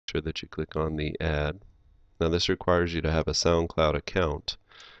sure that you click on the add. Now this requires you to have a SoundCloud account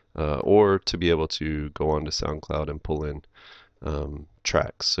or to be able to go onto SoundCloud and pull in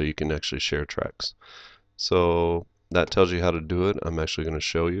tracks so you can actually share tracks. So that tells you how to do it. I'm actually going to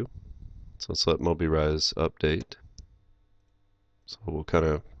show you. So let's let Mobirise update. So we'll kind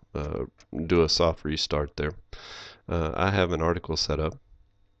of do a soft restart there. I have an article set up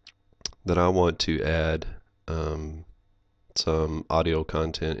that I want to add some audio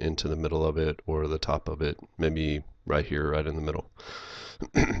content into the middle of it or the top of it, maybe right here, right in the middle.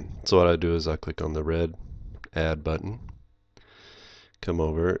 So what I do is I click on the red add button, come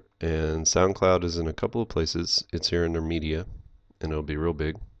over, and SoundCloud is in a couple of places. It's here under media, and it'll be real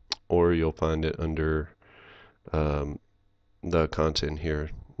big, or you'll find it under the content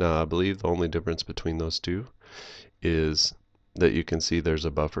here. Now I believe the only difference between those two is that you can see there's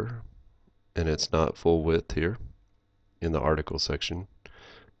a buffer and it's not full width here in the article section,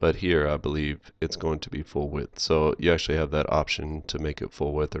 but here I believe it's going to be full width. So you actually have that option to make it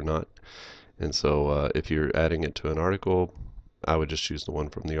full width or not. And so if you're adding it to an article, I would just choose the one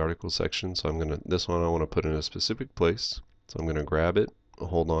from the article section. So this one I want to put in a specific place. So I'm going to grab it,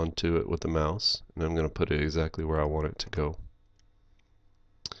 hold on to it with the mouse, and I'm going to put it exactly where I want it to go.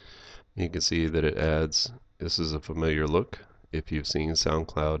 You can see that it adds, this is a familiar look if you've seen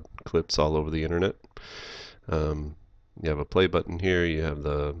SoundCloud clips all over the internet. You have a play button here, you have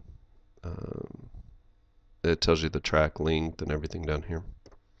the, it tells you the track length and everything down here.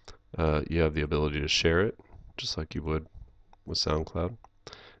 You have the ability to share it, just like you would with SoundCloud.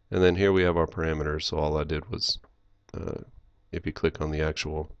 And then here we have our parameters, so all I did was, if you click on the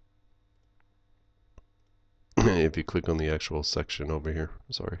actual section over here,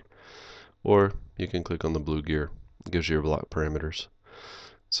 sorry, or you can click on the blue gear. It gives you your block parameters.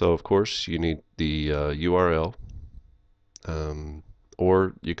 So of course you need the URL,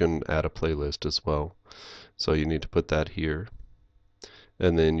 or you can add a playlist as well. So you need to put that here,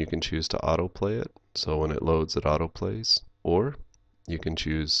 and then you can choose to autoplay it. So when it loads, it autoplays, or you can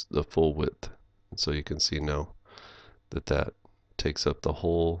choose the full width. And so you can see now that that takes up the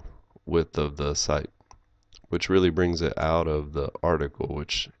whole width of the site, which really brings it out of the article,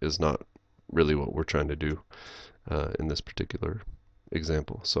 which is not really what we're trying to do in this particular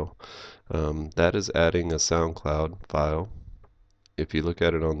example. So that is adding a SoundCloud file. If you look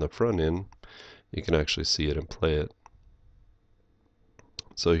at it on the front end, you can actually see it and play it.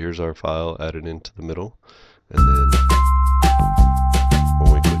 So here's our file added into the middle, and then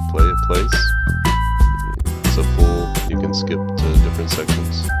when we click play, it plays. It's a full, you can skip to different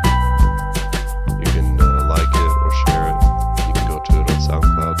sections. You can like it or share it. You can go to it on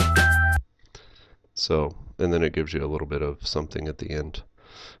SoundCloud. So, and then it gives you a little bit of something at the end.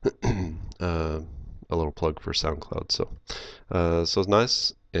 A little plug for SoundCloud. So it's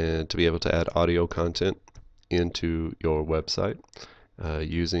nice to be able to add audio content into your website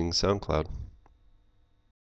using SoundCloud.